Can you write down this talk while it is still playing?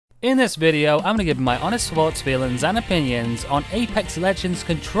In this video, I'm going to give my honest thoughts, feelings and opinions on Apex Legends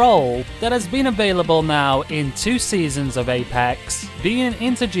Control that has been available now in 2 seasons of Apex, being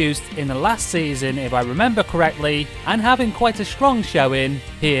introduced in the last season if I remember correctly, and having quite a strong showing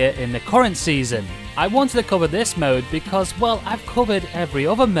here in the current season. I wanted to cover this mode because, well, I've covered every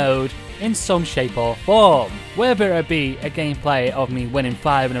other mode in some shape or form, whether it be a gameplay of me winning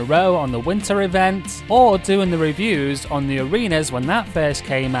 5 in a row on the winter event, or doing the reviews on the arenas when that first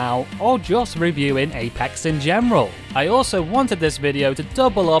came out, or just reviewing Apex in general. I also wanted this video to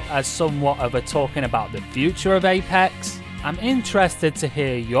double up as somewhat of a talking about the future of Apex. I'm interested to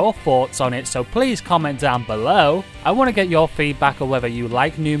hear your thoughts on it, so please comment down below. I want to get your feedback on whether you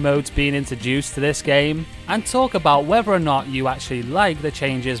like new modes being introduced to this game, and talk about whether or not you actually like the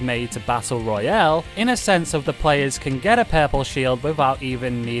changes made to Battle Royale, in a sense of the players can get a purple shield without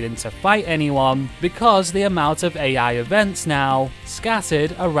even needing to fight anyone, because the amount of AI events now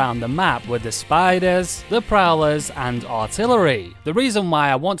scattered around the map with the spiders, the prowlers and artillery. The reason why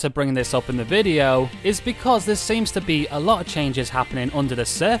I want to bring this up in the video is because there seems to be a lot of changes happening under the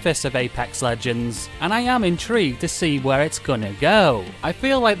surface of Apex Legends, and I am intrigued to see where it's gonna go. I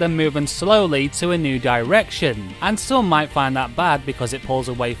feel like they're moving slowly to a new direction, and some might find that bad because it pulls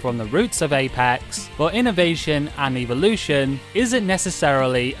away from the roots of Apex, but innovation and evolution isn't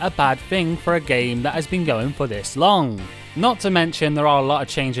necessarily a bad thing for a game that has been going for this long. Not to mention there are a lot of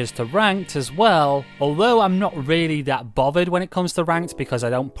changes to Ranked as well, although I'm not really that bothered when it comes to Ranked because I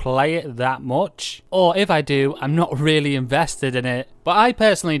don't play it that much, or if I do, I'm not really invested in it. But I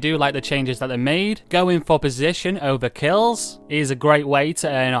personally do like the changes that they made. Going for position over kills is a great way to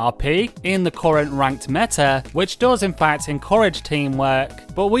earn RP in the current ranked meta, which does in fact encourage teamwork,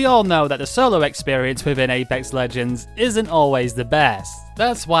 but we all know that the solo experience within Apex Legends isn't always the best.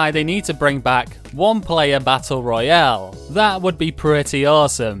 That's why they need to bring back one-player Battle Royale. That would be pretty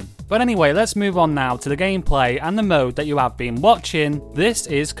awesome. But anyway, let's move on now to the gameplay and the mode that you have been watching. This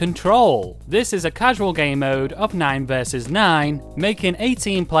is Control. This is a casual game mode of 9 versus 9, making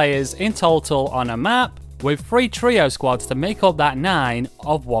 18 players in total on a map, with 3 trio squads to make up that 9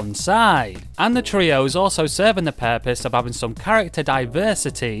 of one side. And the trios also serving the purpose of having some character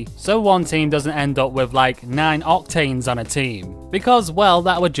diversity, so one team doesn't end up with like 9 Octanes on a team. Because, well,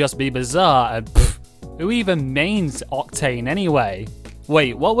 that would just be bizarre, and who even mains Octane anyway?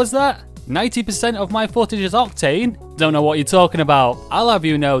 Wait, what was that? 90% of my footage is Octane? Don't know what you're talking about. I'll have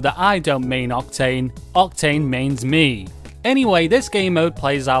you know that I don't main Octane. Octane mains me. Anyway, this game mode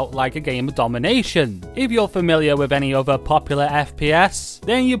plays out like a game of domination. If you're familiar with any other popular FPS,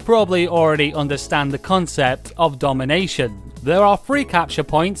 then you probably already understand the concept of domination. There are 3 capture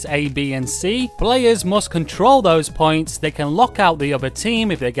points, A, B and C. Players must control those points. They can lock out the other team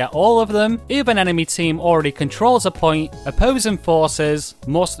if they get all of them. If an enemy team already controls a point, opposing forces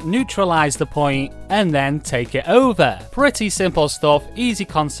must neutralize the point and then take it over. Pretty simple stuff, easy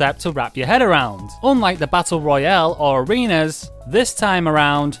concept to wrap your head around. Unlike the Battle Royale or arenas, this time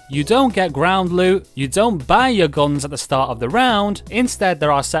around, you don't get ground loot, you don't buy your guns at the start of the round. Instead,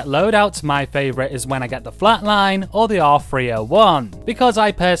 there are set loadouts. My favorite is when I get the flatline or the R301, because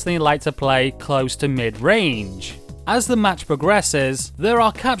I personally like to play close to mid-range. As the match progresses, there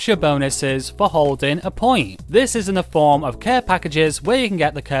are capture bonuses for holding a point. This is in the form of care packages where you can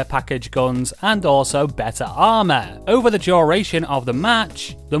get the care package guns and also better armor. Over the duration of the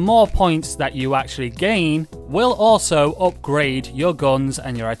match, the more points that you actually gain will also upgrade your guns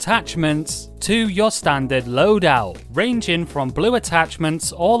and your attachments to your standard loadout, ranging from blue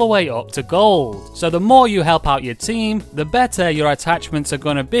attachments all the way up to gold. So the more you help out your team, the better your attachments are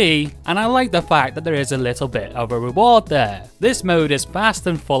gonna be, and I like the fact that there is a little bit of a reward there. This mode is fast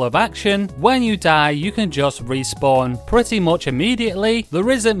and full of action. When you die, you can just respawn pretty much immediately.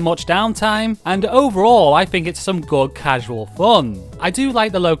 There isn't much downtime, and overall I think it's some good casual fun. I do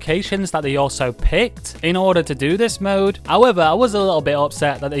like the locations that they also picked in order to do this mode. However, I was a little bit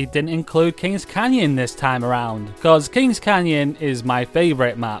upset that they didn't include Kings Canyon this time around, because Kings Canyon is my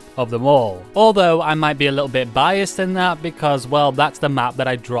favorite map of them all. Although I might be a little bit biased in that because, well, that's the map that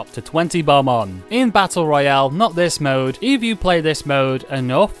I dropped a 20 bomb on. In Battle Royale, not this mode. If you play this mode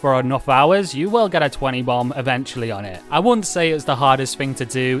enough for enough hours, you will get a 20 bomb eventually on it. I wouldn't say it's the hardest thing to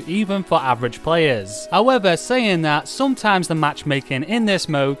do, even for average players. However, saying that, sometimes the matchmaking in this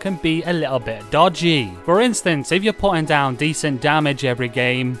mode can be a little bit dodgy. For instance, if you're putting down decent damage every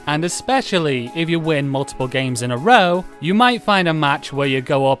game, and especially if you win multiple games in a row, you might find a match where you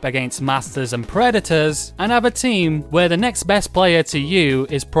go up against Masters and Predators, and have a team where the next best player to you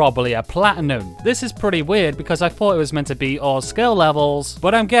is probably a Platinum. This is pretty weird because I thought it was meant to be all skill levels,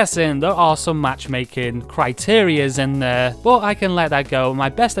 but I'm guessing there are some matchmaking criterias in there, but I can let that go. My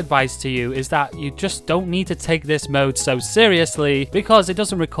best advice to you is that you just don't need to take this mode so seriously because it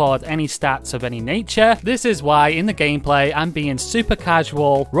doesn't record any stats of any nature. This is why in the gameplay I'm being super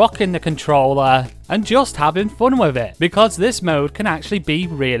casual, rocking the controller, and just having fun with it, because this mode can actually be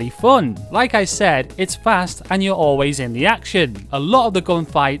really fun. Like I said, it's fast and you're always in the action. A lot of the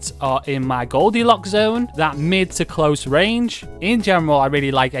gunfights are in my Goldilocks zone, that mid to close range. In general, I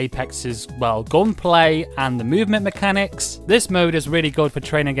really like Apex's, well, gunplay and the movement mechanics. This mode is really good for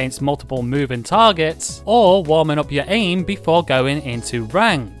training against multiple moving targets, or warming up your aim before going into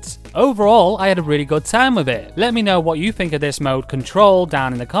ranked. Overall, I had a really good time with it. Let me know what you think of this mode Control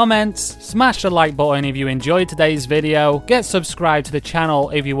down in the comments. Smash the like button if you enjoyed today's video. Get subscribed to the channel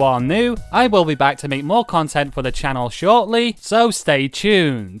if you are new. I will be back to make more content for the channel shortly, so stay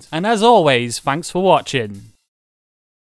tuned. And as always, thanks for watching.